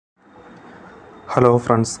Hello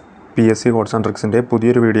friends, PSC Codes and Tricks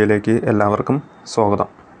പുതിയൊരു വീഡിയോയിലേക്ക് എല്ലാവർക്കും സ്വാഗതം.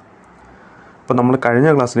 അപ്പോൾ നമ്മൾ കഴിഞ്ഞ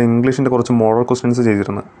ക്ലാസ്സിൽ ഇംഗ്ലീഷിൻ്റെ കുറച്ച് മോഡൽ ക്വസ്റ്റ്യൻസ്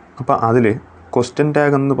ചെയ്തിരുന്നു. അപ്പോൾ അതിൽ ക്വസ്റ്റ്യൻ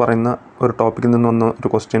ടാഗ് എന്ന് പറയുന്ന ഒരു ടോപ്പിക്കിൽ നിന്ന് വന്ന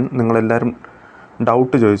ഒരു ക്വസ്റ്റ്യൻ നിങ്ങളെല്ലാവരും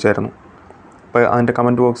ഡൗട്ട് ചോദിച്ചായിരുന്നു. അപ്പോൾ അതിൻ്റെ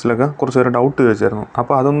കമൻറ്റ് ബോക്സിലൊക്കെ കുറച്ച് പേര് ഡൗട്ട് ചോദിച്ചായിരുന്നു.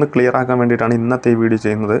 അപ്പോൾ അതൊന്ന് ക്ലിയർ ആക്കാൻ വേണ്ടിയിട്ടാണ് ഇന്നത്തെ ഈ വീഡിയോ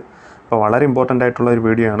ചെയ്യുന്നത്. അപ്പോൾ വളരെ ഇമ്പോർട്ടൻ്റ് ആയിട്ടുള്ള ഒരു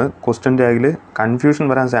വീഡിയോ ആണ്. ക്വസ്റ്റ്യൻ ടാഗിൽ കൺഫ്യൂഷൻ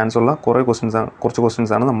വരാൻ ചാൻസ് ഉള്ള കുറച്ച്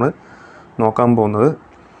ക്വസ്റ്റ്യൻസാണ് നമ്മൾ നോക്കാൻ പോകുന്നത്.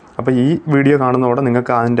 അപ്പോൾ ഈ വീഡിയോ കാണുന്നതോടെ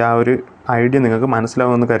നിങ്ങൾക്ക് അതിൻ്റെ ആ ഒരു ഐഡിയ നിങ്ങൾക്ക്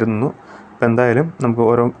മനസ്സിലാവുമെന്ന് കരുതുന്നു. അപ്പോൾ എന്തായാലും നമുക്ക്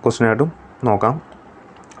ഓരോ ക്വസ്റ്റ്യനായിട്ടും നോക്കാം.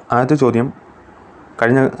 ആദ്യത്തെ ചോദ്യം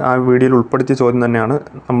കഴിഞ്ഞ ആ വീഡിയോയിൽ ഉൾപ്പെടുത്തിയ ചോദ്യം തന്നെയാണ്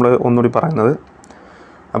നമ്മൾ ഒന്നുകൂടി പറയുന്നത്.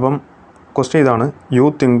 അപ്പം ക്വസ്റ്റ്യൻ ഇതാണ്: you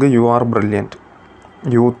think you are brilliant.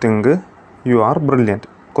 You think you are brilliant.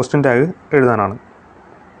 Question tag എഴുതാനാണ്.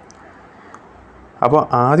 അപ്പോൾ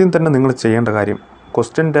ആദ്യം തന്നെ നിങ്ങൾ ചെയ്യേണ്ട കാര്യം,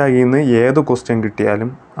 ക്വസ്റ്റ്യൻ ടാഗിൽ നിന്ന് ഏത് ക്വസ്റ്റ്യൻ കിട്ടിയാലും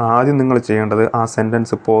ആദ്യം നിങ്ങൾ ചെയ്യേണ്ടത് ആ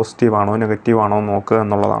സെൻറ്റൻസ് പോസിറ്റീവാണോ നെഗറ്റീവാണോ നോക്കുക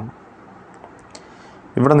എന്നുള്ളതാണ്.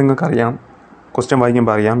 ഇവിടെ നിങ്ങൾക്കറിയാം, ക്വസ്റ്റ്യൻ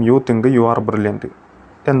വായിക്കുമ്പോൾ അറിയാം, you think you are brilliant.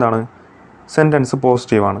 എന്താണ്? സെൻറ്റൻസ്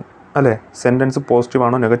പോസിറ്റീവാണ് അല്ലേ? സെൻറ്റൻസ്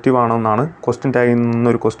പോസിറ്റീവാണോ നെഗറ്റീവാണോ എന്നാണ് ക്വസ്റ്റ്യൻ ടാഗിൽ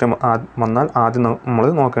നിന്നൊരു ക്വസ്റ്റ്യൻ വന്നാൽ ആദ്യം നമ്മൾ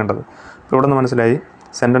നോക്കേണ്ടത്. അപ്പോൾ ഇവിടെ നിന്ന് മനസ്സിലായി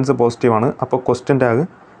സെൻറ്റൻസ് പോസിറ്റീവാണ്. അപ്പോൾ ക്വസ്റ്റ്യൻ ടാഗ്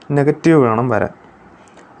നെഗറ്റീവ് വേണം വരാൻ.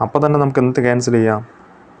 അപ്പോൾ തന്നെ നമുക്ക് എന്ത് ക്യാൻസൽ ചെയ്യാം?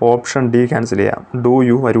 ഓപ്ഷൻ ഡി ക്യാൻസൽ ചെയ്യാം. ഡു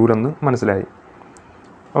യു വരൂലെന്ന് മനസ്സിലായി.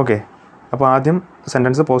 ഓക്കെ, അപ്പോൾ ആദ്യം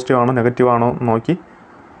സെൻറ്റൻസ് പോസിറ്റീവ് ആണോ നെഗറ്റീവ് ആണോ നോക്കി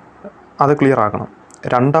അത് ക്ലിയർ ആക്കണം.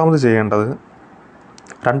 രണ്ടാമത് ചെയ്യേണ്ടത്,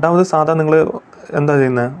 സാധാരണ നിങ്ങൾ എന്താ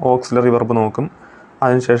ചെയ്യുന്നത്? ഓക്സിലറി വെർബ് നോക്കും.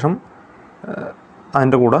 അതിനുശേഷം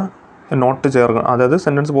അതിൻ്റെ കൂടെ നോട്ട് ചേർക്കണം. അതായത്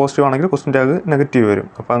സെൻറ്റൻസ് പോസിറ്റീവ് ആണെങ്കിൽ ക്വസ്റ്റ്യൻ ടാഗ് നെഗറ്റീവ് വരും.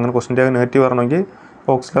 അപ്പോൾ അങ്ങനെ ക്വസ്റ്റ്യൻ ടാഗ് നെഗറ്റീവ് വരണമെങ്കിൽ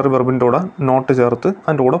ഓക്സിലറി വെർബിൻ്റെ കൂടെ നോട്ട് ചേർത്ത്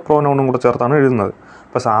അതിൻ്റെ കൂടെ പ്രോനൗണും കൂടെ ചേർത്താണ് എഴുതുന്നത്.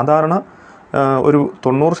 അപ്പോൾ സാധാരണ ഒരു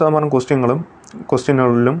 90%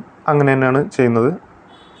 ക്വസ്റ്റ്യനുകളിലും അങ്ങനെ തന്നെയാണ് ചെയ്യുന്നത്.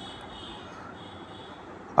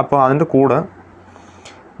 അപ്പോൾ അതിൻ്റെ കൂടെ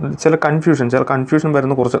ചില കൺഫ്യൂഷൻ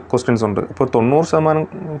വരുന്ന കുറച്ച് ക്വസ്റ്റ്യൻസ് ഉണ്ട്. അപ്പോൾ 90%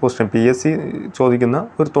 ക്വസ്റ്റ്യൻ PSC ചോദിക്കുന്ന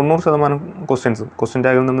ഒരു 90% ക്വസ്റ്റ്യൻ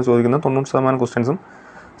ടാഗിൽ നിന്ന് ചോദിക്കുന്ന 90% ക്വസ്റ്റ്യൻസും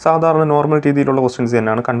സാധാരണ നോർമൽ രീതിയിലുള്ള ക്വസ്റ്റ്യൻസ്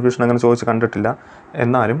തന്നെയാണ്. കൺഫ്യൂഷൻ അങ്ങനെ ചോദിച്ച് കണ്ടിട്ടില്ല.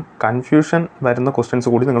 എന്നാലും കൺഫ്യൂഷൻ വരുന്ന ക്വസ്റ്റ്യൻസ്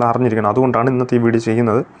കൂടി നിങ്ങൾ അറിഞ്ഞിരിക്കണം. അതുകൊണ്ടാണ് ഇന്നത്തെ ഈ വീഡിയോ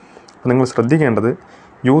ചെയ്യുന്നത്. അപ്പോൾ നിങ്ങൾ ശ്രദ്ധിക്കേണ്ടത്,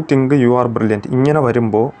 you think you are brilliant ഇങ്ങനെ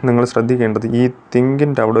വരുമ്പോൾ നിങ്ങൾ ശ്രദ്ധിക്കേണ്ടത് ഈ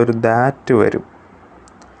തിങ്കിൻ്റെ അവിടെ ഒരു ദാറ്റ് വരും.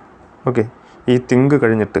 ഓക്കെ, ഈ തിങ്ക്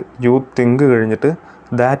കഴിഞ്ഞിട്ട് യു തിങ്ക് കഴിഞ്ഞിട്ട്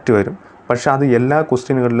ദാറ്റ് വരും. പക്ഷേ അത് എല്ലാ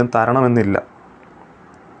ക്വസ്റ്റ്യനുകളിലും തരണമെന്നില്ല.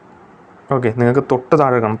 ഓക്കെ, നിങ്ങൾക്ക് തൊട്ട്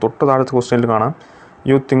താഴത്തെ ക്വസ്റ്റ്യനിൽ കാണാം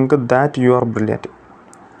you think that you are brilliant.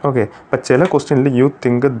 Okay, അപ്പോൾ ചില ക്വസ്റ്റ്യനിൽ you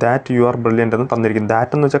think that you are brilliant എന്ന് തന്നിരിക്കും.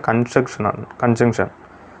 ദാറ്റ് എന്ന് വെച്ചാൽ കൺജങ്ഷൻ.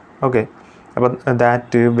 ഓക്കെ, അപ്പോൾ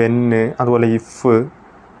ദാറ്റ്, വെന്ന്, അതുപോലെ ഇഫ്,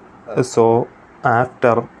 സോ,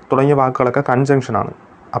 ആഫ്റ്റർ തുടങ്ങിയ വാക്കുകളൊക്കെ കൺജങ്ഷനാണ്.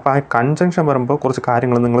 അപ്പോൾ ആ കൺജങ്ഷൻ വരുമ്പോൾ കുറച്ച്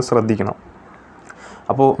കാര്യങ്ങൾ നിങ്ങൾ ശ്രദ്ധിക്കണം.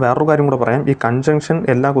 അപ്പോൾ വേറൊരു കാര്യം കൂടെ പറയാം, ഈ കൺജങ്ഷൻ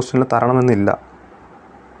എല്ലാ ക്വസ്റ്റ്യനിലും തരണമെന്നില്ല.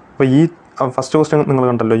 അപ്പോൾ ഈ ഫസ്റ്റ് ക്വസ്റ്റ്യൻ നിങ്ങൾ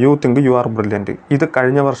കണ്ടല്ലോ, you think you are brilliant. ഇത്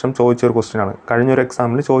കഴിഞ്ഞ വർഷം ചോദിച്ചൊരു ക്വസ്റ്റ്യനാണ്, കഴിഞ്ഞൊരു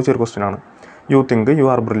എക്സാമിൽ ചോദിച്ചൊരു ക്വസ്റ്റ്യനാണ്. You think you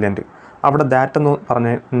are brilliant. അവിടെ ദാറ്റ് എന്ന്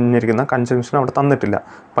പറഞ്ഞിരിക്കുന്ന കൺജങ്ഷൻ അവിടെ തന്നിട്ടില്ല.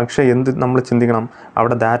 പക്ഷേ നമ്മൾ ചിന്തിക്കണം,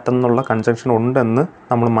 അവിടെ ദാറ്റ് എന്നുള്ള കൺജങ്ഷൻ ഉണ്ടെന്ന്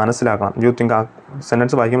നമ്മൾ മനസ്സിലാക്കണം. യു തിങ്ക് ആ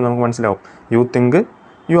സെൻറ്റൻസ് വായിക്കുമ്പോൾ നമുക്ക് മനസ്സിലാവും, you think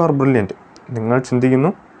you are brilliant. നിങ്ങൾ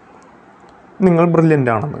ചിന്തിക്കുന്നു നിങ്ങൾ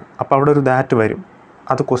ബ്രില്യൻ്റ് ആണെന്ന്. അപ്പോൾ അവിടെ ഒരു ദാറ്റ് വരും.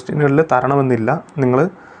 അത് ക്വസ്റ്റ്യനുകളിൽ തരണമെന്നില്ല. നിങ്ങൾ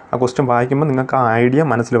ആ ക്വസ്റ്റ്യൻ വായിക്കുമ്പോൾ നിങ്ങൾക്ക് ആ ഐഡിയ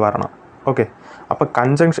മനസ്സിൽ വരണം. ഓക്കെ, അപ്പോൾ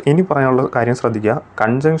കൺജങ്ഷൻ, ഇനി പറയാനുള്ള കാര്യം ശ്രദ്ധിക്കുക.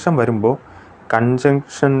 കൺജങ്ഷൻ വരുമ്പോൾ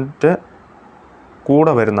കൺജങ്ഷൻ്റെ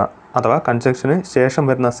കൂടെ വരുന്ന അഥവാ കൺജങ്ഷന് ശേഷം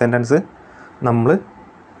വരുന്ന സെൻറ്റൻസ് നമ്മൾ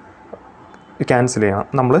ക്യാൻസൽ ചെയ്യണം,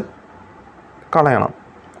 നമ്മൾ കളയണം.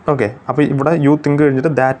 ഓക്കെ, അപ്പോൾ ഇവിടെ യു തിങ്ക്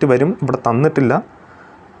കഴിഞ്ഞിട്ട് ദാറ്റ് വരും. ഇവിടെ തന്നിട്ടില്ല.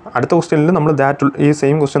 അടുത്ത ക്വസ്റ്റ്യനിൽ നമ്മൾ ദാറ്റ്, ഈ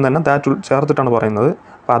സെയിം ക്വസ്റ്റ്യൻ തന്നെ ദാറ്റ് ചേർത്തിട്ടാണ് പറയുന്നത്.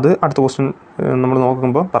 അപ്പോൾ അത് അടുത്ത ക്വസ്റ്റ്യൻ നമ്മൾ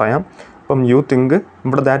നോക്കുമ്പോൾ പറയാം. അപ്പം യു തിങ്ക്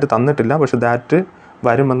ഇവിടെ ദാറ്റ് തന്നിട്ടില്ല, പക്ഷേ ദാറ്റ്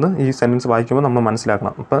വരുമെന്ന് ഈ സെൻറ്റൻസ് വായിക്കുമ്പോൾ നമ്മൾ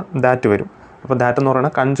മനസ്സിലാക്കണം. അപ്പോൾ ദാറ്റ് വരും. അപ്പോൾ ദാറ്റ് എന്ന്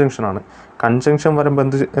പറയുന്നത് കൺജങ്ഷനാണ്. കൺജങ്ഷൻ വരുമ്പോൾ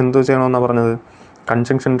എന്ത് ചെയ്യണമെന്നാണ് പറഞ്ഞത്?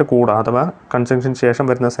 കൺജങ്ഷൻ്റെ കൂടെ അഥവാ കൺജങ്ഷന് ശേഷം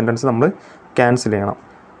വരുന്ന സെൻറ്റൻസ് നമ്മൾ ക്യാൻസൽ ചെയ്യണം.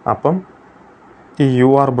 അപ്പം ഈ യു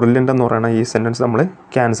ആർ ബ്രില്യൻ്റ് എന്ന് പറയുന്ന ഈ സെൻറ്റൻസ് നമ്മൾ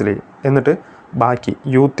ക്യാൻസൽ ചെയ്യും. എന്നിട്ട് ബാക്കി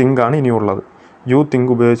യു തിങ്ക് ആണ് ഇനിയുള്ളത്. യു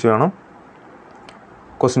തിങ്ക് ഉപയോഗിച്ച് വേണം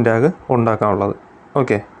ക്വസ്റ്റ്യൻ ടാഗ് ഉണ്ടാക്കാനുള്ളത്.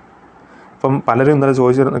 ഓക്കെ, അപ്പം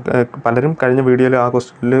പലരും കഴിഞ്ഞ വീഡിയോയിൽ ആ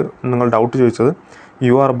ക്വസ്റ്റ്യനിൽ നിങ്ങൾ ഡൗട്ട് ചോദിച്ചത്,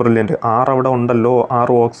 യു ആർ ബ്രില്യൻറ്റ്, അവിടെ ഉണ്ടല്ലോ,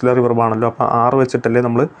 ഓക്സിലറി വെർബാണല്ലോ, അപ്പോൾ വെച്ചിട്ടല്ലേ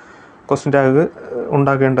നമ്മൾ ക്വസ്റ്റ്യൻ ടാഗ്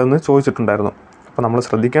ഉണ്ടാക്കേണ്ടതെന്ന് ചോദിച്ചിട്ടുണ്ടായിരുന്നു. അപ്പോൾ നമ്മൾ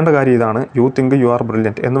ശ്രദ്ധിക്കേണ്ട കാര്യം ഇതാണ്, you think you are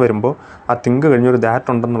brilliant എന്ന് വരുമ്പോൾ ആ തിങ്ക് കഴിഞ്ഞൊരു ദാറ്റ്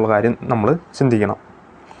ഉണ്ടെന്നുള്ള കാര്യം നമ്മൾ ചിന്തിക്കണം.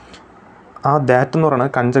 ആ ദാറ്റ് എന്ന്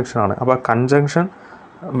പറയുന്നത് കൺജങ്ഷനാണ്. അപ്പോൾ കൺജങ്ഷൻ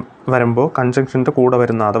വരുമ്പോൾ കൺജങ്ഷൻ്റെ കൂടെ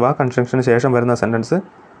വരുന്ന അഥവാ കൺജങ്ഷന് ശേഷം വരുന്ന സെൻറ്റൻസ്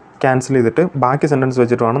ക്യാൻസൽ ചെയ്തിട്ട് ബാക്കി സെൻറ്റൻസ്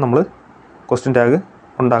വെച്ചിട്ട് വേണം നമ്മൾ ക്വസ്റ്റ്യൻ ടാഗ്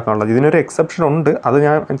ഉണ്ടാക്കാനുള്ളത്. ഇതിനൊരു എക്സെപ്ഷൻ ഉണ്ട്, അത്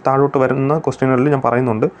ഞാൻ താഴോട്ട് വരുന്ന ക്വസ്റ്റ്യനുകളിൽ ഞാൻ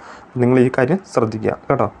പറയുന്നുണ്ട്. നിങ്ങൾ ഈ കാര്യം ശ്രദ്ധിക്കുക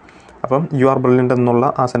കേട്ടോ. അപ്പം യു ആർ ബ്രില്യൻ്റ് എന്നുള്ള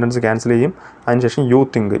ആ സെൻറ്റൻസ് ക്യാൻസൽ ചെയ്യും. അതിനുശേഷം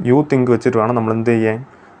യു തിങ്ക് വെച്ചിട്ട് വേണം നമ്മൾ എന്ത് ചെയ്യാൻ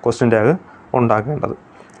ക്വസ്റ്റ്യൻ ടാഗ് ഉണ്ടാക്കേണ്ടത്.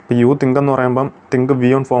 ഇപ്പോൾ യു തിങ്ക് എന്ന് പറയുമ്പം തിങ്ക് വി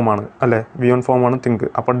ഓൺ ഫോമാണ് അല്ലേ, വി ഓൺ ഫോമാണ് തിങ്ക്.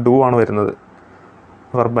 അപ്പോൾ ഡു ആണ് വരുന്നത്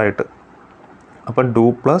വെർബായിട്ട്. അപ്പോൾ ഡു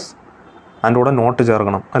പ്ലസ് അതിൻ്റെ കൂടെ നോട്ട്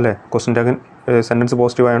ചേർക്കണം അല്ലേ. ക്വസ്റ്റ്യൻ ടാഗ് സെൻറ്റൻസ്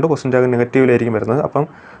പോസിറ്റീവ് ആയതുകൊണ്ട് ക്വസ്റ്റ്യൻ ടാഗ് നെഗറ്റീവിലായിരിക്കും വരുന്നത്. അപ്പം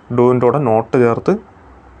ഡൂവിൻ്റെ കൂടെ നോട്ട് ചേർത്ത്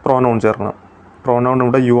പ്രോനൗൺ ചേർക്കണം. പ്രോനൗൺ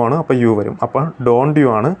ഇവിടെ യു ആണ്, അപ്പോൾ യു വരും. അപ്പോൾ ഡോണ്ട് യു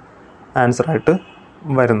ആണ് ആൻസറായിട്ട്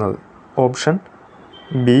വരുന്നത്. ഓപ്ഷൻ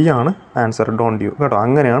ബി ആണ് ആൻസർ, ഡോണ്ട് യു കേട്ടോ.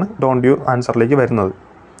 അങ്ങനെയാണ് ഡോണ്ട് യു ആൻസറിലേക്ക് വരുന്നത്.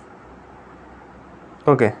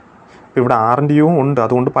 ഓക്കെ. ഇപ്പോൾ ഇവിടെ ആർ ആൻഡ് യുവും ഉണ്ട്,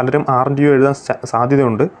 അതുകൊണ്ട് പലരും ആർ ആൻഡ് യു എഴുതാൻ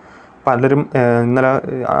സാധ്യതയുണ്ട്. പലരും ഇന്നലെ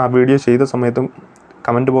ആ വീഡിയോ ചെയ്ത സമയത്തും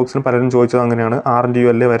കമൻറ്റ് ബോക്സിൽ പലരും ചോദിച്ചത് അങ്ങനെയാണ്, ആർ ആൻഡ് യു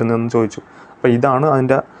അല്ലേ വരുന്നതെന്ന് ചോദിച്ചു. അപ്പോൾ ഇതാണ്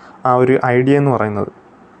അതിൻ്റെ ആ ഒരു ഐഡിയ എന്ന് പറയുന്നത്.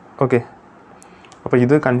 ഓക്കെ. അപ്പോൾ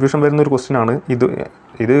ഇത് കൺഫ്യൂഷൻ വരുന്നൊരു ക്വസ്റ്റ്യനാണ്.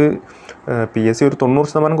 ഇത് PSC ഒരു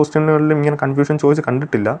 90% ക്വസ്റ്റ്യനുകളിലും ഇങ്ങനെ കൺഫ്യൂഷൻ ചോദിച്ച്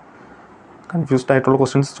കണ്ടിട്ടില്ല, കൺഫ്യൂസ്ഡ് ആയിട്ടുള്ള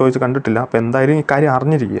ക്വസ്റ്റ്യൻസ് ചോദിച്ച് കണ്ടിട്ടില്ല. അപ്പോൾ എന്തായാലും ഈ കാര്യം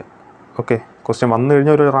അറിഞ്ഞിരിക്കുക. ഓക്കെ. ക്വസ്റ്റ്യൻ വന്നു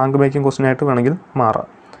കഴിഞ്ഞാൽ ഒരു റാങ്ക് മേക്കിംഗ് ക്വസ്റ്റ്യൻ ആയിട്ട് വേണമെങ്കിൽ മാറാം.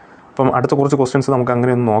 അപ്പം അടുത്ത കുറച്ച് ക്വസ്റ്റ്യൻസ് നമുക്ക്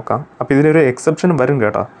അങ്ങനെ ഒന്ന് നോക്കാം. അപ്പോൾ ഇതിലൊരു എക്സെപ്ഷൻ വരും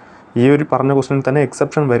കേട്ടോ. ഈ ഒരു പറഞ്ഞ ക്വസ്റ്റ്യനിൽ തന്നെ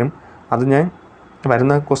എക്സെപ്ഷൻ വരും. അത് ഞാൻ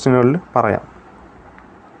വരുന്ന ക്വസ്റ്റ്യനുകളിൽ പറയാം.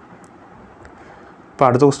 അപ്പോൾ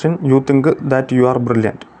അടുത്ത question, you think that you are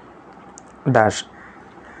brilliant dash.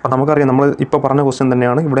 അപ്പോൾ നമുക്കറിയാം നമ്മൾ ഇപ്പോൾ പറഞ്ഞ ക്വസ്റ്റ്യൻ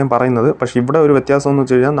തന്നെയാണ് ഇവിടെയും പറയുന്നത്. പക്ഷേ ഇവിടെ ഒരു വ്യത്യാസം എന്ന്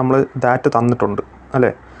വെച്ച് കഴിഞ്ഞാൽ നമ്മൾ ദാറ്റ് തന്നിട്ടുണ്ട്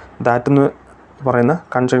അല്ലേ. ദാറ്റ് എന്ന് പറയുന്ന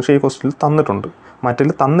കൺജങ്ഷൻ ഈ ക്വസ്റ്റ്യനിൽ തന്നിട്ടുണ്ട്, മറ്റിൽ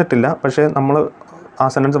തന്നിട്ടില്ല. പക്ഷേ നമ്മൾ ആ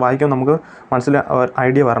സെൻറ്റൻസ് വായിക്കുമ്പോൾ നമുക്ക് മനസ്സിൽ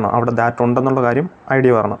ഐഡിയ വരണം, അവിടെ ദാറ്റ് ഉണ്ടെന്നുള്ള കാര്യം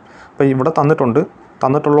ഐഡിയ വരണം. അപ്പോൾ ഇവിടെ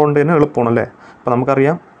തന്നിട്ടുള്ളതുകൊണ്ട് തന്നെ എളുപ്പമാണ് അല്ലേ. അപ്പോൾ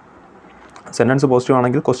നമുക്കറിയാം സെൻറ്റൻസ് പോസിറ്റീവ്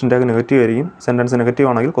ആണെങ്കിൽ ക്വസ്റ്റ്യൻ ടാഗ് നെഗറ്റീവ് ആയിരിക്കും, സെൻറ്റൻസ് നെഗറ്റീവ്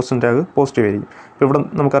ആണെങ്കിൽ ക്വസ്റ്റ്യൻ ടാഗ് പോസിറ്റീവ് ആയിരിക്കും. ഇപ്പോൾ ഇവിടെ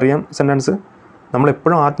നമുക്കറിയാം സെൻറ്റൻസ്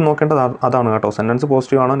നമ്മളെപ്പോഴും ആദ്യം നോക്കേണ്ടത് അതാണ് കേട്ടോ. സെൻറ്റൻസ്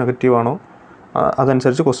പോസിറ്റീവ് ആണോ നെഗറ്റീവ് ആണോ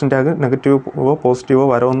അതനുസരിച്ച് ക്വസ്റ്റ്യൻ ടാഗ് നെഗറ്റീവോ പോസിറ്റീവോ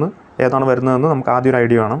വരുമെന്ന് ഏതാണ് വരുന്നതെന്ന് നമുക്ക് ആദ്യം ഒരു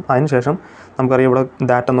ഐഡിയ വേണം. അതിനുശേഷം നമുക്കറിയാം ഇവിടെ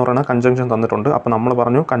ദാറ്റ് എന്ന് പറയുന്ന കൺജങ്ഷൻ തന്നിട്ടുണ്ട്. അപ്പോൾ നമ്മൾ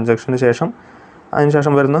പറഞ്ഞു കൺജക്ഷന് ശേഷം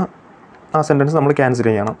അതിനുശേഷം വരുന്ന ആ സെൻറ്റൻസ് നമ്മൾ ക്യാൻസൽ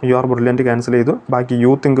ചെയ്യണം. യു ആർ ബ്രില്യൻറ്റ് ക്യാൻസൽ ചെയ്തു, ബാക്കി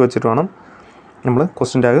യു തിങ്ക് വെച്ചിട്ട് വേണം നമ്മൾ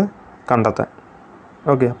ക്വസ്റ്റ്യൻ ടാഗ് കണ്ടെത്താൻ.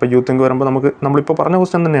 ഓക്കെ. അപ്പോൾ യു തിങ്ക് വരുമ്പോൾ നമ്മളിപ്പോൾ പറഞ്ഞ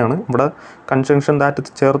ക്വസ്റ്റ്യൻ തന്നെയാണ്, ഇവിടെ കൺജങ്ഷൻ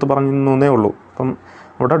ദാറ്റ് ചേർത്ത് പറഞ്ഞേ ഉള്ളൂ. അപ്പം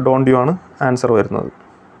ഇവിടെ ഡോണ്ട് യു ആണ് ആൻസർ വരുന്നത്.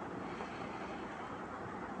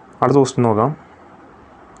 അടുത്ത ക്വസ്റ്റ്യൻ നോക്കാം.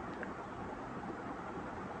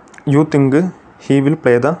 You think he will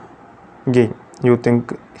play the game. You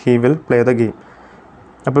think he will play the game.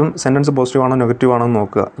 അപ്പം സെൻറ്റൻസ് പോസിറ്റീവ് ആണോ നെഗറ്റീവ് ആണോ എന്ന്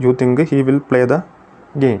നോക്കുക. You think he will play the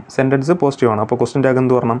game, sentence positive ആണ്. അപ്പോൾ ക്വസ്റ്റ്യൻ ടാഗ്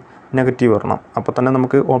എന്ത് വരണം, നെഗറ്റീവ് വരണം. അപ്പോൾ തന്നെ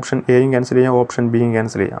നമുക്ക് ഓപ്ഷൻ എയും ക്യാൻസൽ ചെയ്യാം, ഓപ്ഷൻ ബിയും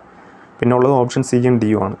ക്യാൻസൽ ചെയ്യാം. പിന്നെ ഉള്ളത് ഓപ്ഷൻ സിയും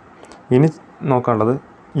ഡിയും ആണ്. ഇനി നോക്കാനുള്ളത്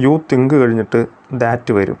യു തിങ്ക് കഴിഞ്ഞിട്ട്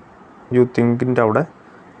ദാറ്റ് വരും. യു തിങ്കിൻ്റെ അവിടെ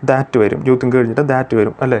ദാറ്റ് വരും. യു തിങ്ക് കഴിഞ്ഞിട്ട് ദാറ്റ്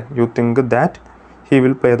വരും അല്ലേ. You think that he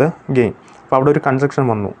will play the game. അപ്പോൾ അവിടെ ഒരു കൺജങ്ഷൻ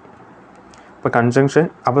വന്നു. അപ്പോൾ കൺജങ്ഷൻ,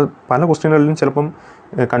 അപ്പോൾ പല ക്വസ്റ്റ്യനുകളിലും ചിലപ്പം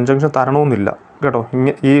കൺജങ്ഷൻ തരണമെന്നില്ല കേട്ടോ.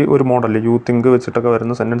 ഈ ഒരു മോഡൽ യു തിങ്ക് വെച്ചിട്ടൊക്കെ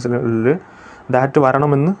വരുന്ന സെൻറ്റൻസുകളിൽ ദാറ്റ്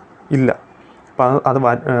വരണമെന്ന് ഇല്ല.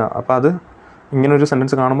 അപ്പോൾ അത് ഇങ്ങനൊരു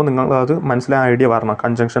സെൻറ്റൻസ് കാണുമ്പോൾ നിങ്ങൾ അത് മനസ്സിലായ ഐഡിയ വരണം.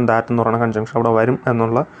 കൺജങ്ഷൻ ദാറ്റ് എന്ന് പറയുന്ന കൺജങ്ഷൻ അവിടെ വരും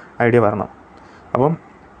എന്നുള്ള ഐഡിയ വരണം. അപ്പം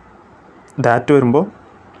ദാറ്റ് വരുമ്പോൾ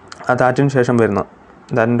ആ ദാറ്റിന് ശേഷം വരുന്ന,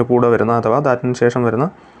 ദാറ്റിൻ്റെ കൂടെ വരുന്ന അഥവാ ദാറ്റിന് ശേഷം വരുന്ന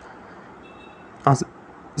ആ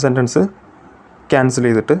സെൻറ്റൻസ് ക്യാൻസൽ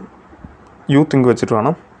ചെയ്തിട്ട് യു തിങ്ക് വെച്ചിട്ട്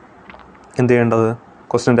വേണം എന്ത് ചെയ്യേണ്ടത്,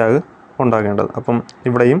 ക്വസ്റ്റ്യൻ ടാഗ് ഉണ്ടാക്കേണ്ടത്. അപ്പം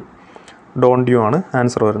ഇവിടെയും ഡോണ്ട് യു ആണ്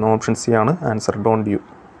ആൻസർ വരുന്നത്. ഓപ്ഷൻ സി ആണ് ആൻസർ, ഡോണ്ട് യു.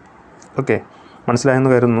 ഓക്കെ,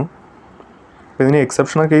 മനസ്സിലായെന്ന് കരുതുന്നു. അപ്പോൾ ഇതിന്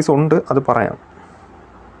എക്സെപ്ഷണൽ കേസ് ഉണ്ട്, അത് പറയാം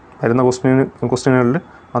വരുന്ന ക്വസ്റ്റ്യനുകളിൽ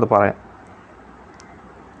അത് പറയാം.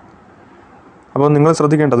 അപ്പോൾ നിങ്ങൾ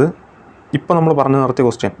ശ്രദ്ധിക്കേണ്ടത് ഇപ്പോൾ നമ്മൾ പറഞ്ഞു നിർത്തിയ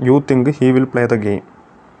question you think he will play the game.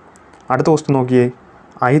 അടുത്ത ക്വസ്റ്റ്യൻ നോക്കിയേ,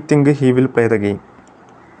 I think he will play the game.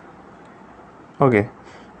 Okay,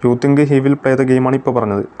 you think he will play the ഗെയിമാണ് ഇപ്പോൾ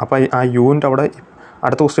പറഞ്ഞത്. അപ്പോൾ ആ യുവിൻ്റെ അവിടെ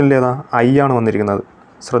അടുത്ത ക്വസ്റ്റ്യനിൽ ഏതാ, ഐ ആണ് വന്നിരിക്കുന്നത്.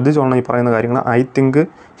 ശ്രദ്ധിച്ചോളണം ഈ പറയുന്ന കാര്യങ്ങൾ. I think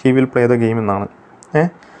he will play the game എന്നാണ്.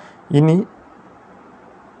 ഇനി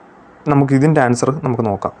നമുക്ക് ഇതിൻ്റെ ആൻസർ നമുക്ക്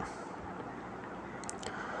നോക്കാം.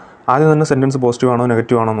 ആദ്യം തന്നെ സെൻറ്റൻസ് പോസിറ്റീവ് ആണോ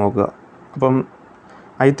നെഗറ്റീവ് ആണോ നോക്കുക. അപ്പം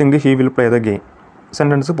I think he will play the game,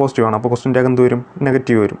 sentence positive ആണ്. അപ്പോൾ ക്വസ്റ്റ്യൻ ടാഗ് എന്ത് വരും,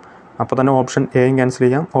 നെഗറ്റീവ് വരും. അപ്പോൾ തന്നെ ഓപ്ഷൻ എയും ക്യാൻസൽ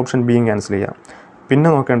ചെയ്യാം, ഓപ്ഷൻ ബിയും ക്യാൻസൽ ചെയ്യാം. പിന്നെ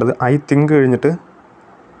നോക്കേണ്ടത് ഐ തിങ്ക് കഴിഞ്ഞിട്ട്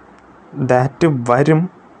ദാറ്റ് വരും.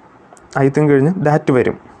 ഐ തിങ്ക് കഴിഞ്ഞ് ദാറ്റ്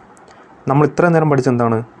വരും. നമ്മൾ ഇത്രയും നേരം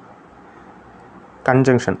പഠിച്ചെന്താണ്,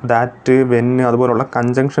 കൺജങ്ഷൻ, ദാറ്റ്, വെന്ന് അതുപോലുള്ള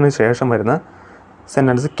കൺജങ്ഷന് ശേഷം വരുന്ന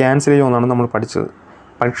സെൻറ്റൻസ് ക്യാൻസൽ ചെയ്യുമെന്നാണ് നമ്മൾ പഠിച്ചത്.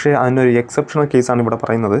 പക്ഷേ അതിനൊരു എക്സെപ്ഷണൽ കേസാണ് ഇവിടെ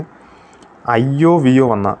പറയുന്നത്. ഐയോ വിയോ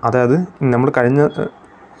വന്ന, അതായത് നമ്മൾ കഴിഞ്ഞ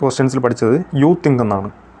ക്വസ്റ്റ്യൻസിൽ പഠിച്ചത് യു തിങ്ക് എന്നാണ്.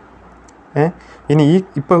 ഇനി ഈ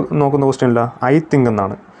ഇപ്പോൾ നോക്കുന്ന ക്വസ്റ്റ്യനില്ല ഐ തിങ്ക്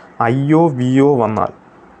എന്നാണ്. അയ്യോ വിയോ വന്നാൽ,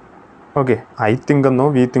 ഓക്കെ, ഐ തിങ്ക് എന്നോ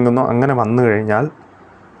വി തിങ്ക് എന്നോ അങ്ങനെ വന്നു കഴിഞ്ഞാൽ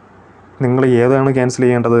നിങ്ങൾ ഏതാണ് ക്യാൻസൽ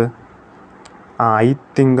ചെയ്യേണ്ടത്? ഐ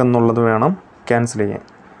തിങ്ക് എന്നുള്ളത് വേണം ക്യാൻസൽ ചെയ്യാൻ.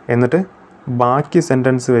 എന്നിട്ട് ബാക്കി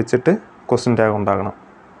സെൻറ്റൻസ് വെച്ചിട്ട് ക്വസ്റ്റ്യൻ ടാഗ് ഉണ്ടാക്കണം.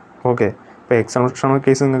 ഓക്കെ, ഇപ്പോൾ എക്സംഷണൽ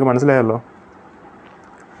കേസ് നിങ്ങൾക്ക് മനസ്സിലായല്ലോ.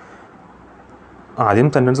 ആദ്യം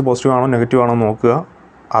സെൻറ്റൻസ് പോസിറ്റീവ് ആണോ നെഗറ്റീവ് ആണോ നോക്കുക,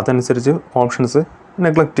 അതനുസരിച്ച് ഓപ്ഷൻസ്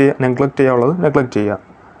നെഗ്ലക്റ്റ് ചെയ്യാനുള്ളത് നെഗ്ലക്റ്റ് ചെയ്യുക.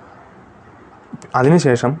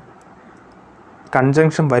 അതിനുശേഷം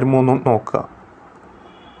കൺജങ്ഷൻ വരുമോ എന്ന് നോക്കുക.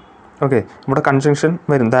 ഓക്കെ, ഇവിടെ കൺജങ്ഷൻ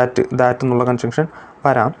വരും, ദാറ്റ് എന്നുള്ള കൺജങ്ഷൻ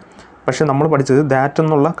വരാം. പക്ഷേ നമ്മൾ പഠിച്ചത് ദാറ്റ്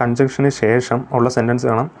എന്നുള്ള കൺജങ്ഷന് ശേഷം ഉള്ള സെൻറ്റൻസ്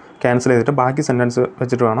വേണം ക്യാൻസൽ ചെയ്തിട്ട് ബാക്കി സെൻറ്റൻസ്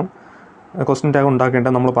വെച്ചിട്ട് വേണം ക്വസ്റ്റ്യൻ ടാഗ്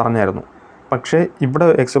ഉണ്ടാക്കേണ്ടത് നമ്മൾ പറഞ്ഞായിരുന്നു. പക്ഷേ ഇവിടെ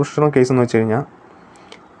എക്സെപ്ഷണൽ കേസ് എന്ന് വെച്ച് കഴിഞ്ഞാൽ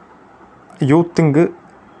യു തിങ്ക്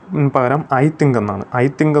പകരം ഐ തിങ്ക് എന്നാണ്. ഐ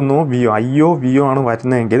തിങ്ക് എന്നോ വിയോ, അയ്യോ വിയോ ആണ്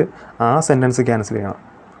വരുന്നതെങ്കിൽ ആ സെൻറ്റൻസ് ക്യാൻസൽ ചെയ്യണം.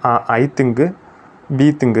 ഐ തിങ്ക് ബി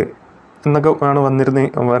തിങ്ക് എന്നൊക്കെ ആണ്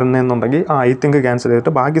വരുന്നതെന്നുണ്ടെങ്കിൽ ആ ഐ തിങ്ക് ക്യാൻസൽ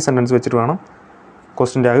ചെയ്തിട്ട് ബാക്കി സെൻറ്റൻസ് വെച്ചിട്ട് വേണം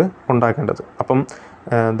ക്വസ്റ്റ്യൻ ടാഗ് ഉണ്ടാക്കേണ്ടത്. അപ്പം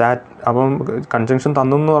കൺജങ്ഷൻ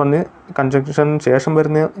തന്നെന്ന് പറഞ്ഞ് കൺജങ്ഷൻ ശേഷം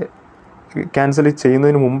വരുന്ന ക്യാൻസൽ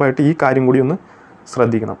ചെയ്യുന്നതിന് മുമ്പായിട്ട് ഈ കാര്യം കൂടി ഒന്ന്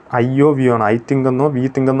ശ്രദ്ധിക്കണം. അയ്യോ വിയോ ആണ്, ഐ തിങ്ക് എന്നോ വി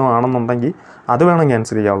തിങ്ക് എന്നോ ആണെന്നുണ്ടെങ്കിൽ അത് വേണം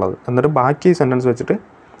ക്യാൻസൽ ചെയ്യാനുള്ളത്. എന്നിട്ട് ബാക്കി സെൻറ്റൻസ് വെച്ചിട്ട്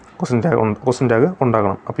ക്വസ്റ്റ്യൻ ടാഗ്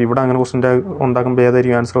ഉണ്ടാക്കണം. അപ്പോൾ ഇവിടെ അങ്ങനെ ക്വസ്റ്റ്യൻ ടാഗ് ഉണ്ടാക്കുമ്പോൾ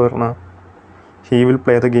ഏതായിരിക്കും ആൻസർ വരണം? He will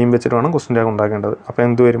play the game വെച്ചിട്ട് വേണം ക്വസ്റ്റ്യൻ ടാഗ് ഉണ്ടാക്കേണ്ടത്. അപ്പോൾ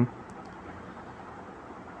എന്ത് വരും?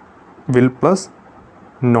 Will plus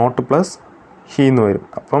not plus he എന്ന് വരും.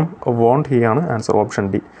 അപ്പം വോണ്ട് ഹീ ആണ് ആൻസർ, ഓപ്ഷൻ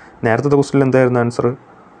ഡി. നേരത്തെ ക്വസ്റ്റ്യനിൽ എന്തായിരുന്നു ആൻസർ?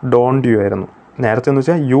 ഡോണ്ട് യു ആയിരുന്നു. നേരത്തെ എന്ന്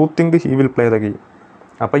വെച്ചാൽ you think he will play the game.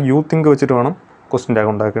 അപ്പോൾ യു തിങ്ക് വെച്ചിട്ട് വേണം ക്വസ്റ്റ്യൻ ടാഗ്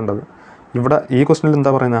ഉണ്ടാക്കേണ്ടത്. ഇവിടെ ഈ ക്വസ്റ്റ്യനിൽ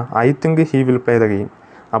എന്താ പറയുന്നത്? I think he will play the game.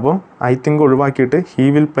 അപ്പോൾ ഐ തിങ്ക് ഒഴിവാക്കിയിട്ട് he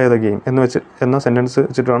will play the game എന്ന സെൻറ്റൻസ്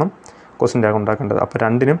വെച്ചിട്ട് വേണം ക്വസ്റ്റ്യൻ ടാഗ് ഉണ്ടാക്കേണ്ടത്. അപ്പോൾ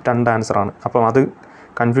രണ്ടിനും രണ്ട് ആൻസറാണ്. അപ്പം അത്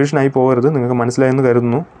കൺഫ്യൂഷനായി പോകരുത്, നിങ്ങൾക്ക് മനസ്സിലായെന്ന്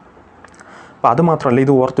കരുതുന്നു. അപ്പോൾ അത് മാത്രമല്ല,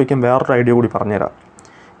 ഇത് ഓർത്ത് വയ്ക്കാൻ വേറൊരു ഐഡിയ കൂടി പറഞ്ഞുതരാം.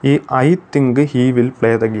 ഈ I think he will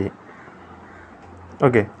play the game,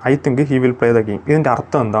 okay, I think he will play the game, ഇതിൻ്റെ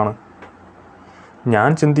അർത്ഥം എന്താണ്? ഞാൻ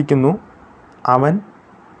ചിന്തിക്കുന്നു അവൻ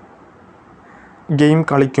ഗെയിം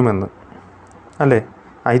കളിക്കുമെന്ന്, അല്ലേ?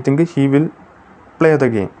 I think he will play the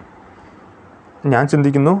game. ഞാൻ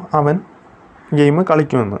ചിന്തിക്കുന്നു അവൻ ഗെയിം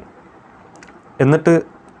കളിക്കുമെന്ന്. എന്നിട്ട്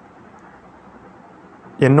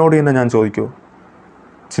എന്നോട് തന്നെ ഞാൻ ചോദിക്കുമോ?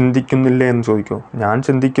 ചിന്തിക്കുന്നില്ലേ എന്ന് ചോദിക്കുമോ? ഞാൻ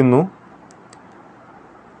ചിന്തിക്കുന്നു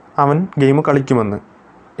അവൻ ഗെയിം കളിക്കുമെന്ന്.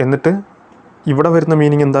 എന്നിട്ട് ഇവിടെ വരുന്ന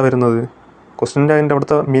മീനിങ് എന്താ വരുന്നത്? ക്വസ്റ്റ്യൻ്റെ അതിൻ്റെ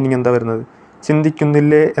അവിടുത്തെ മീനിങ് എന്താ വരുന്നത്?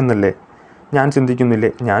 ചിന്തിക്കുന്നില്ലേ എന്നല്ലേ? ഞാൻ ചിന്തിക്കുന്നില്ലേ,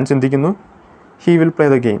 ഞാൻ ചിന്തിക്കുന്നു he will play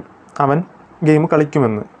the game, അവൻ ഗെയിം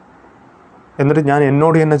കളിക്കുമെന്ന്. എന്നിട്ട് ഞാൻ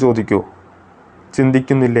എന്നോട് തന്നെ ചോദിക്കുമോ?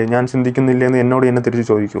 ചിന്തിക്കുന്നില്ലേ, ഞാൻ ചിന്തിക്കുന്നില്ലേ എന്ന് എന്നോട് തന്നെ തിരിച്ച്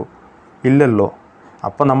ചോദിക്കുമോ? ഇല്ലല്ലോ.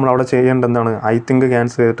 അപ്പോൾ നമ്മളവിടെ ചെയ്യേണ്ടത് എന്താണ്? ഐ തിങ്ക്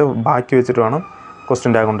ക്യാൻസൽ ചെയ്തിട്ട് ബാക്കി വെച്ചിട്ട് വേണം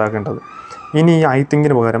ക്വസ്റ്റ്യൻ ടാഗ് ഉണ്ടാക്കേണ്ടത്. ഇനി ഈ ഐ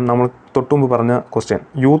തിങ്കിന് പകരം നമ്മൾ തൊട്ടുമുമ്പ് പറഞ്ഞ ക്വസ്റ്റ്യൻ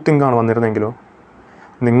യു തിങ്ക് ആണ് വന്നിരുന്നെങ്കിലോ?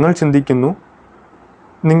 നിങ്ങൾ ചിന്തിക്കുന്നു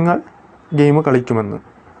നിങ്ങൾ ഗെയിം കളിക്കുമെന്ന്,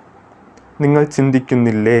 നിങ്ങൾ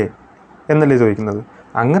ചിന്തിക്കുന്നില്ലേ എന്നല്ലേ ചോദിക്കുന്നത്.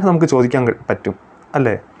 അങ്ങനെ നമുക്ക് ചോദിക്കാൻ പറ്റും,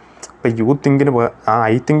 അല്ലേ? ഇപ്പോൾ യു തിങ്കിന് ആ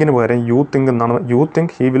ഐ തിങ്കിന് പകരം യു തിങ്ക് എന്നാണ്, you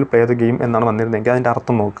think he will play the game എന്നാണ് വന്നിരുന്നെങ്കിൽ അതിൻ്റെ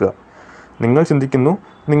അർത്ഥം നോക്കുക. നിങ്ങൾ ചിന്തിക്കുന്നു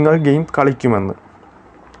നിങ്ങൾ ഗെയിം കളിക്കുമെന്ന്,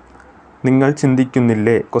 നിങ്ങൾ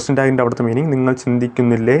ചിന്തിക്കുന്നില്ലേ, ക്വസ്റ്റ്യൻ ടാഗിൻ്റെ അവിടുത്തെ മീനിങ് നിങ്ങൾ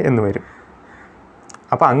ചിന്തിക്കുന്നില്ലേ എന്ന് വരും.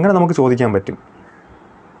 അപ്പോൾ അങ്ങനെ നമുക്ക് ചോദിക്കാൻ പറ്റും,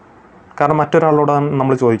 കാരണം മറ്റൊരാളോടാണ്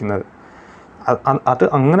നമ്മൾ ചോദിക്കുന്നത്. അത്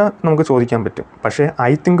അങ്ങനെ നമുക്ക് ചോദിക്കാൻ പറ്റും. പക്ഷേ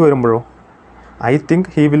ഐ തിങ്ക് വരുമ്പോഴോ? I think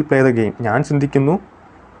he will play the game, ഞാൻ ചിന്തിക്കുന്നു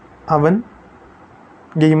അവൻ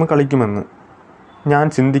ഗെയിം കളിക്കുമെന്ന്, ഞാൻ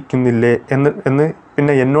ചിന്തിക്കുന്നില്ലേ എന്ന്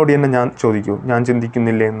പിന്നെ എന്നോട് തന്നെ ഞാൻ ചോദിക്കൂ, ഞാൻ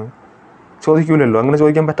ചിന്തിക്കുന്നില്ലേ എന്ന് ചോദിക്കൂലല്ലോ, അങ്ങനെ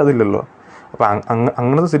ചോദിക്കാൻ പറ്റാതില്ലല്ലോ. അപ്പോൾ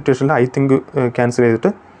അങ്ങനത്തെ സിറ്റുവേഷനിൽ ഐ തിങ്ക് ക്യാൻസൽ ചെയ്തിട്ട്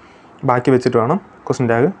ബാക്കി വെച്ചിട്ട് വേണം ക്വസ്റ്റ്യൻ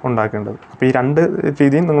ടാഗ് ഉണ്ടാക്കേണ്ടത്. അപ്പോൾ ഈ രണ്ട്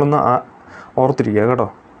രീതിയും നിങ്ങളൊന്ന് ഓർത്തിരിക്കുക കേട്ടോ.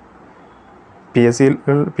 പി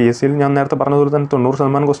എസ് സിയിൽ ഞാൻ നേരത്തെ പറഞ്ഞതുപോലെ തന്നെ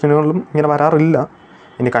 90% ക്വസ്റ്റ്യനുകളിലും ഇങ്ങനെ വരാറില്ല.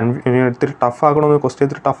 ഇനി ഇത്തിരി ടഫ് ആക്കണമെന്ന്, ക്വസ്റ്റ്യൻ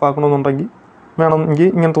ഇത്തിരി ടഫ് ആക്കണമെന്നുണ്ടെങ്കിൽ വേണമെങ്കിൽ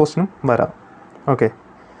ഇങ്ങനത്തെ ക്വസ്റ്റ്യനും വരാം. ഓക്കെ,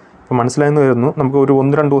 അപ്പോൾ മനസ്സിലായെന്ന് വരുന്നു. നമുക്ക് ഒരു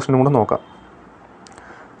 1-2 ക്വസ്റ്റ്യനും കൂടെ നോക്കാം.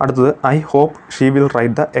 അടുത്തത് I hope she will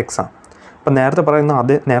write the exam. അപ്പോൾ നേരത്തെ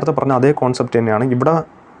പറഞ്ഞ അതേ കോൺസെപ്റ്റ് തന്നെയാണ് ഇവിടെ.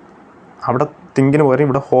 അവിടെ തിങ്കിന് പകരം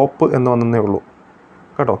ഇവിടെ ഹോപ്പ് എന്ന് വന്നേ ഉള്ളൂ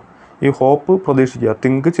കേട്ടോ. ഈ ഹോപ്പ് പ്രതീക്ഷിക്കുക,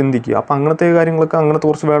 തിങ്ക് ചിന്തിക്കുക. അപ്പോൾ അങ്ങനത്തെ കാര്യങ്ങളൊക്കെ, അങ്ങനത്തെ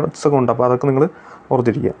കുറച്ച് വേർഡ്സ് ഒക്കെ ഉണ്ട്. അപ്പോൾ അതൊക്കെ നിങ്ങൾ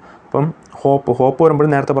ഓർത്തിരിക്കുക. അപ്പം ഹോപ്പ് വരുമ്പോൾ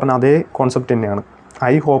നേരത്തെ പറഞ്ഞ അതേ കോൺസെപ്റ്റ് തന്നെയാണ്.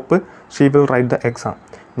 I hope she will write the exam.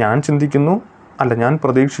 ഞാൻ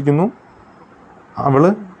പ്രതീക്ഷിക്കുന്നു അവൾ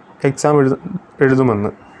എക്സാം എഴുതുമെന്ന്,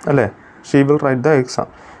 അല്ലേ? She will write the exam.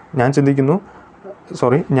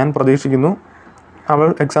 ഞാൻ പ്രതീക്ഷിക്കുന്നു അവൾ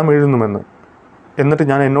എക്സാം എഴുതുമെന്ന്. എന്നിട്ട്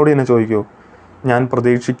ഞാൻ എന്നോട് തന്നെ ചോദിക്കുമോ ഞാൻ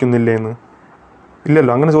പ്രതീക്ഷിക്കുന്നില്ലേ എന്ന്?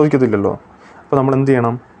 ഇല്ലല്ലോ, അങ്ങനെ ചോദിക്കത്തില്ലല്ലോ. അപ്പോൾ നമ്മൾ എന്ത്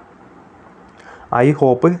ചെയ്യണം? ഐ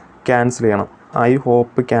ഹോപ്പ് ക്യാൻസൽ ചെയ്യണം. ഐ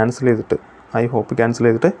ഹോപ്പ് ക്യാൻസൽ ചെയ്തിട്ട്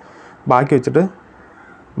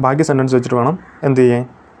ബാക്കി സെൻറ്റൻസ് വെച്ചിട്ട് വേണം എന്ത് ചെയ്യാൻ?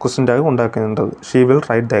 ക്വസ്റ്റ്യൻ ടാഗ് ഉണ്ടാക്കേണ്ടത്. ഷീ വിൽ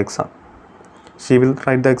റൈറ്റ്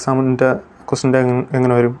ദ എക്സാമിൻ്റെ ക്വസ്റ്റ്യൻ ടാഗ്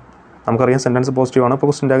എങ്ങനെ വരും? നമുക്കറിയാം സെൻറ്റൻസ് പോസിറ്റീവ് ആണ്, അപ്പോൾ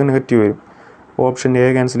ക്വസ്റ്റ്യൻ ടാഗ് നെഗറ്റീവ് വരും. ഓപ്ഷൻ എ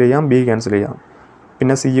ക്യാൻസൽ ചെയ്യാം, ബി ക്യാൻസൽ ചെയ്യാം,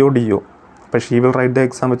 പിന്നെ സിയോ ഡിയോ. അപ്പോൾ she will write the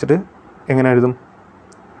exam വെച്ചിട്ട് എങ്ങനെ എഴുതും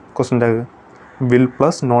question tag? Will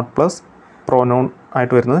plus not plus pronoun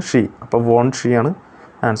ആയിട്ട് വരുന്നത് ഷീ. അപ്പോൾ വോണ്ട് ഷീ ആണ്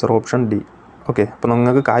ആൻസർ, ഓപ്ഷൻ ഡി. ഓക്കെ, അപ്പോൾ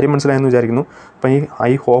നിങ്ങൾക്ക് കാര്യം മനസ്സിലായെന്ന് വിചാരിക്കുന്നു. അപ്പോൾ ഈ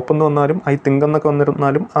ഐ ഹോപ്പ് എന്ന് വന്നാലും ഐ തിങ്ക് എന്നൊക്കെ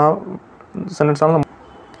വന്നിരുന്നാലും ആ സെൻറ്റൻസാണ്.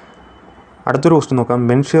 അടുത്തൊരു ക്വസ്റ്റ്യൻ നോക്കാം.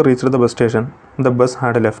 When she reached the bus station the bus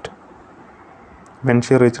had left.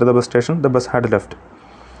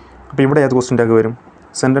 അപ്പോൾ ഇവിടെ ഏത് ക്വസ്റ്റ്യൻ ടാഗ് വരും?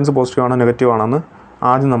 സെൻറ്റൻസ് പോസിറ്റീവ് ആണോ നെഗറ്റീവ് ആണോ എന്ന്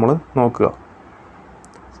ആദ്യം നമ്മൾ നോക്കുക.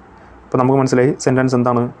 അപ്പോൾ നമുക്ക് മനസ്സിലായി സെൻറ്റൻസ്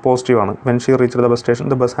എന്താണ്? പോസിറ്റീവ് ആണ്. When she reached the bus station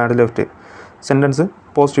the bus had left. Sentence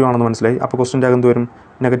positive ആണെന്ന് മനസ്സിലായി. അപ്പോൾ ക്വസ്റ്റ്യൻ ടാഗ് എന്ത് വരും?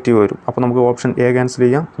 നെഗറ്റീവ് വരും. അപ്പോൾ നമുക്ക് ഓപ്ഷൻ എ ക്യാൻസൽ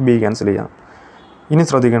ചെയ്യാം, ബി ക്യാൻസൽ ചെയ്യാം. ഇനി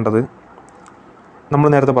ശ്രദ്ധിക്കേണ്ടത്, നമ്മൾ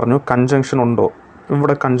നേരത്തെ പറഞ്ഞു കൺജങ്ഷൻ ഉണ്ടോ?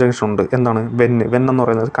 ഇവിടെ കൺജങ്ഷൻ ഉണ്ട്. എന്താണ്? വെൻ എന്ന്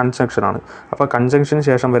പറയുന്നത് കൺജങ്ഷനാണ്. അപ്പോൾ കൺജങ്ഷന്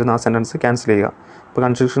ശേഷം വരുന്ന ആ സെൻറ്റൻസ് ക്യാൻസൽ ചെയ്യുക. അപ്പോൾ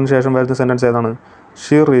കൺജങ്ഷന് ശേഷം വരുന്ന സെൻറ്റൻസ് ഏതാണ്?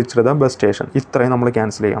 She reached the bus station. ഇത്രയും നമ്മൾ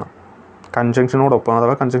ക്യാൻസൽ ചെയ്യണം. കൺജങ്ഷനോടൊപ്പം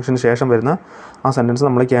അഥവാ കൺജങ്ഷന് ശേഷം വരുന്ന ആ സെൻറ്റൻസ്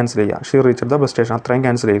നമ്മൾ ക്യാൻസൽ ചെയ്യുക. She reached the bus station, അത്രയും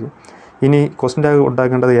ക്യാൻസൽ ചെയ്തു. ഇനി ക്വസ്റ്റ്യൻ ടാഗ്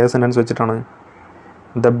ഉണ്ടാക്കേണ്ടത് ഏത് സെൻറ്റൻസ് വെച്ചിട്ടാണ്?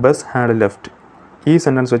 The bus had left. ഈ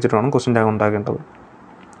സെൻറ്റൻസ് വെച്ചിട്ടാണ് ക്വസ്റ്റ്യൻ ടാഗ് ഉണ്ടാക്കേണ്ടത്.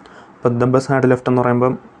 അപ്പോൾ ദ ബസ് ഹാഡ് ലെഫ്റ്റ് എന്ന്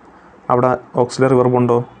പറയുമ്പം അവിടെ ഓക്സിലറി വെർബ്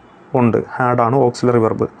ഉണ്ടോ? ഉണ്ട്. ഹാഡാണ് ഓക്സിലറി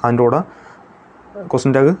വെർബ്. അതിൻ്റെ കൂടെ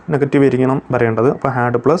ക്വസ്റ്റ്യൻ ടാഗ് നെഗറ്റീവ് ആയിരിക്കണം വരേണ്ടത്. അപ്പോൾ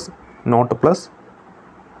had plus not plus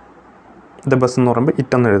the bus എന്ന് പറയുമ്പോൾ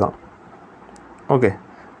ഇറ്റ് എന്ന് എഴുതാം. ഓക്കെ,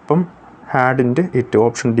 അപ്പം ഹാഡിൻ്റെ ഇറ്റ്,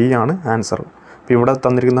 ഓപ്ഷൻ ഡി ആണ് ആൻസർ. അപ്പോൾ ഇവിടെ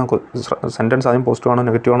തന്നിരിക്കുന്ന സെൻറ്റൻസ് ആദ്യം പോസിറ്റീവ് ആണോ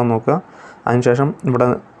നെഗറ്റീവ് ആണോ നോക്കുക. അതിനുശേഷം ഇവിടെ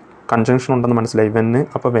കൺജങ്ഷൻ ഉണ്ടെന്ന് മനസ്സിലായി, വെന്ന്.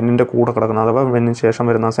 അപ്പോൾ വെന്നിൻ്റെ കൂടെ കിടക്കുന്നത് അഥവാ വെന്നിന് ശേഷം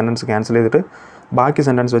വരുന്ന സെൻറ്റൻസ് ക്യാൻസൽ ചെയ്തിട്ട് ബാക്കി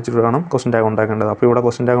സെൻറ്റൻസ് വെച്ചിട്ട് വേണം ക്വസ്റ്റ്യൻ ടാഗ് ഉണ്ടാക്കേണ്ടത്. അപ്പോൾ ഇവിടെ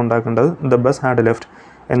ക്വസ്റ്റ്യൻ ടാഗ് ഉണ്ടാക്കേണ്ടത് ദ ബസ് ഹാഡ് ലെഫ്റ്റ്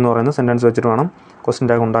എന്ന് പറയുന്ന സെൻറ്റൻസ് വെച്ചിട്ട് വേണം ക്വസ്റ്റ്യൻ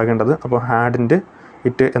ടാഗ് ഉണ്ടാക്കേണ്ടത്. അപ്പോൾ ഹാഡിൻ്റെ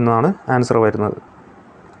ഇറ്റ് എന്നാണ് ആൻസർ വരുന്നത്.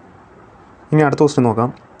 ഇനി അടുത്ത ക്വസ്റ്റ്യൻ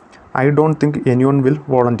നോക്കാം. I don't think anyone will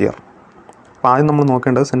volunteer. അപ്പോൾ ആദ്യം നമ്മൾ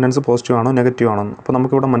നോക്കേണ്ടത് സെൻറ്റൻസ് പോസിറ്റീവ് ആണോ നെഗറ്റീവ് ആണോ എന്ന്. അപ്പോൾ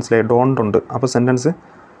നമുക്കിവിടെ മനസ്സിലായി ഡോണ്ട് ഉണ്ട്. അപ്പോൾ സെൻറ്റൻസ്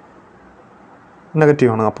നെഗറ്റീവ്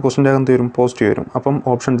ആണ്. അപ്പോൾ ക്വസ്റ്റ്യൻ ടാഗ് എന്ത് വരും? പോസിറ്റീവ് വരും. അപ്പം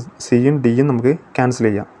ഓപ്ഷൻ സിയും ഡിയും നമുക്ക് ക്യാൻസൽ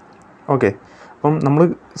ചെയ്യാം. ഓക്കെ, അപ്പം നമ്മൾ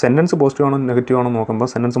സെൻറ്റൻസ് പോസിറ്റീവ് ആണോ നെഗറ്റീവ് ആണോ നോക്കുമ്പോൾ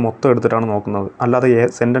സെൻറ്റൻസ് മൊത്തം എടുത്തിട്ടാണ് നോക്കുന്നത്. അല്ലാതെ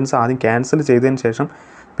സെൻറ്റൻസ് ആദ്യം ക്യാൻസൽ ചെയ്തതിന് ശേഷം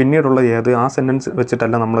പിന്നീടുള്ള ആ സെൻറ്റൻസ്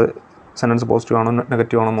വെച്ചിട്ടല്ല നമ്മൾ സെൻറ്റൻസ് പോസിറ്റീവ് ആണോ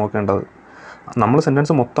നെഗറ്റീവ് ആണോ നോക്കേണ്ടത്. നമ്മൾ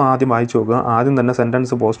സെൻറ്റൻസ് മൊത്തം ആദ്യം വായിച്ച് നോക്കുക. ആദ്യം തന്നെ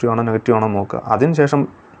സെൻറ്റൻസ് പോസിറ്റീവ് ആണോ നെഗറ്റീവ് ആണോ നോക്കുക. അതിന് ശേഷം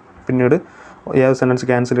പിന്നീട് ഏത് സെൻറ്റൻസ്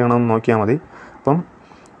ക്യാൻസൽ ചെയ്യണമെന്ന് നോക്കിയാൽ മതി. അപ്പം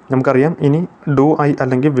നമുക്കറിയാം ഇനി ഡു ഐ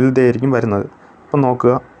അല്ലെങ്കിൽ വിൽ ദേ ആയിരിക്കും വരുന്നത്. അപ്പം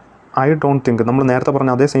നോക്കുക, ഐ ഡോണ്ട് തിങ്ക് നമ്മൾ നേരത്തെ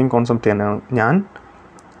പറഞ്ഞ അതേ സെയിം കോൺസെപ്റ്റ് തന്നെയാണ്. ഞാൻ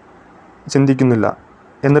ചിന്തിക്കുന്നില്ല.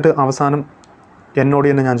 എന്നിട്ട് അവസാനം എന്നോട്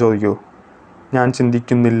തന്നെ ഞാൻ ചോദിക്കുമോ ഞാൻ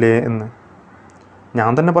ചിന്തിക്കുന്നില്ലേ എന്ന്?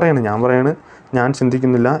 ഞാൻ തന്നെ പറയാണ് ഞാൻ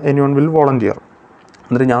ചിന്തിക്കുന്നില്ല, എനിവൺ വിൽ വോളണ്ടിയർ.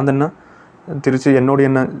 എന്നിട്ട് ഞാൻ തന്നെ തിരിച്ച് എന്നോട്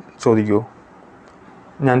തന്നെ ചോദിക്കുമോ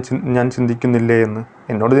ഞാൻ ചിന്തിക്കുന്നില്ലേ എന്ന്?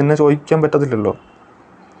 എന്നോട് തന്നെ ചോദിക്കാൻ പറ്റത്തില്ലല്ലോ.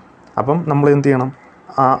 അപ്പം നമ്മൾ എന്ത് ചെയ്യണം?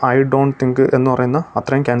 ആ ഐ ഡോണ്ട് തിങ്ക് എന്ന് പറയുന്ന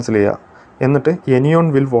അത്രയും ക്യാൻസൽ ചെയ്യുക. എന്നിട്ട് എനിയോൺ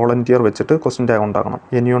വിൽ വോളണ്ടിയർ വെച്ചിട്ട് ക്വസ്റ്റ്യൻ ടാഗ് ഉണ്ടാക്കണം.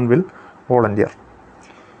 എനിയോൺ വിൽ വോളണ്ടിയർ.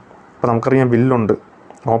 അപ്പോൾ നമുക്കറിയാം വില്ലുണ്ട്.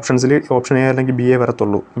 ഓപ്ഷൻസിൽ ഓപ്ഷൻ എ അല്ലെങ്കിൽ ബി എ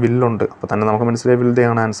വരത്തുള്ളൂ. വില്ലുണ്ട്. അപ്പോൾ തന്നെ നമുക്ക് മനസ്സിലായി വിൽ ദേ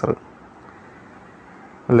ആണ് ആൻസർ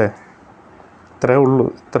അല്ലേ?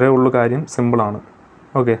 ഇത്രയേ ഉള്ളൂ കാര്യം. സിമ്പിളാണ്.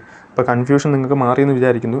 ഓക്കെ, അപ്പോൾ കൺഫ്യൂഷൻ നിങ്ങൾക്ക് മാറിയെന്ന്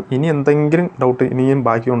വിചാരിക്കുന്നു. ഇനി എന്തെങ്കിലും ഡൗട്ട് ഇനിയും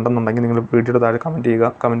ബാക്കി ഉണ്ടെന്നുണ്ടെങ്കിൽ നിങ്ങൾ വീഡിയോയുടെ താഴെ കമൻറ്റ് ചെയ്യുക.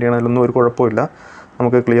 കമൻറ്റ് ചെയ്യണതിലൊന്നും ഒരു കുഴപ്പമില്ല,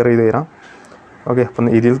 നമുക്ക് ക്ലിയർ ചെയ്ത് തരാം. ഓക്കെ, അപ്പം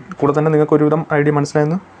ഇതിൽ കൂടെ തന്നെ നിങ്ങൾക്ക് ഒരുവിധം ഐഡിയ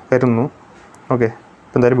മനസ്സിലായെന്ന് കരുതുന്നു. ഓക്കെ,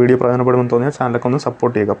 അപ്പോൾ എന്തായാലും വീഡിയോ പ്രയോജനപ്പെടുമെന്ന് തോന്നിയാൽ ചാനലൊക്കെ ഒന്ന്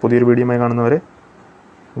സപ്പോർട്ട് ചെയ്യുക. പുതിയൊരു വീഡിയോയുമായി കാണുന്നവരെ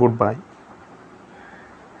ഗുഡ് ബൈ.